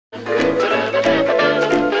Hi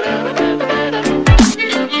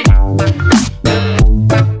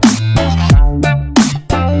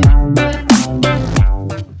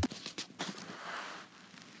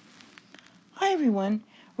everyone,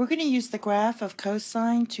 we're going to use the graph of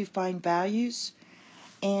cosine to find values,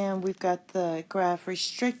 and we've got the graph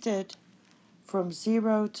restricted from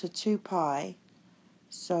 0 to 2 pi,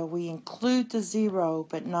 so we include the 0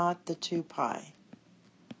 but not the 2 pi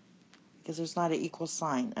because there's not an equal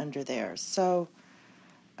sign under there. So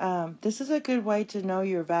this is a good way to know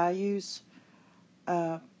your values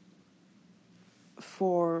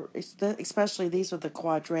for, especially these are the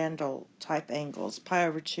quadrantal type angles, pi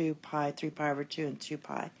over 2, pi, 3 pi over 2, and 2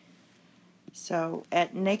 pi. So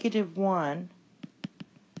at -1,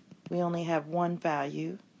 we only have one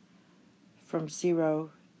value from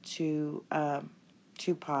 0 to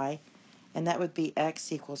 2 pi, and that would be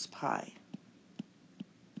x equals pi.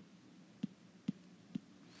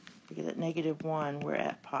 Because at -1, we're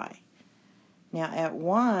at pi. Now at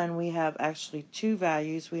 1, we have actually two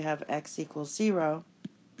values. We have x equals 0,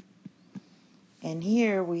 and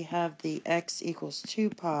here we have the x equals 2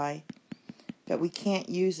 pi, but we can't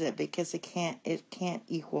use it because it can't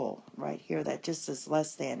equal right here. That just is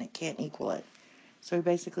less than. It can't equal it. So we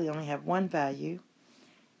basically only have one value.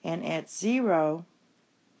 And at 0,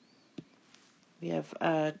 we have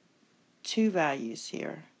two values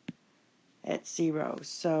here at 0.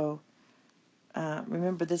 So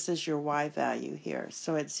remember, this is your y value here.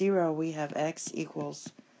 So at 0, we have x equals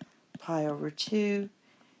pi over 2,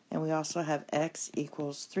 and we also have x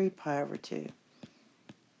equals 3 pi over 2.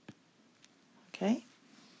 Okay?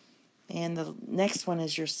 And the next one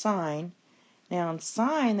is your sine. Now in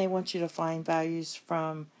sine, they want you to find values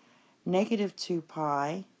from -2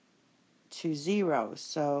 pi to 0.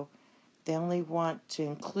 So they only want to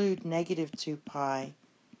include -2 pi,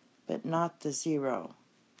 but not the 0.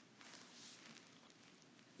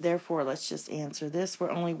 Therefore, let's just answer this. We're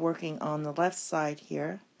only working on the left side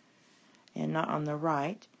here and not on the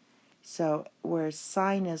right. So where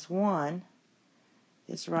sine is 1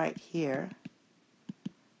 is right here.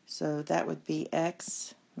 So that would be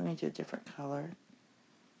x. Let me do a different color.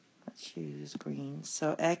 Let's choose green.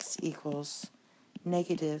 So x equals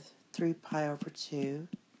 -3 pi over 2.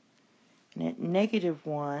 And at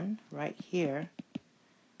 -1, right here,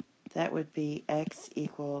 that would be x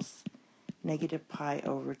equals -pi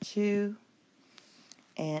over 2.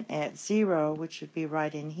 And at 0, which would be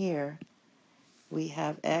right in here, we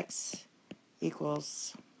have x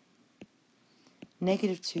equals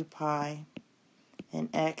 -2 pi, and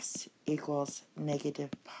x equals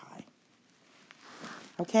 -pi.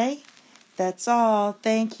 Okay? That's all.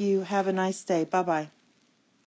 Thank you. Have a nice day. Bye-bye.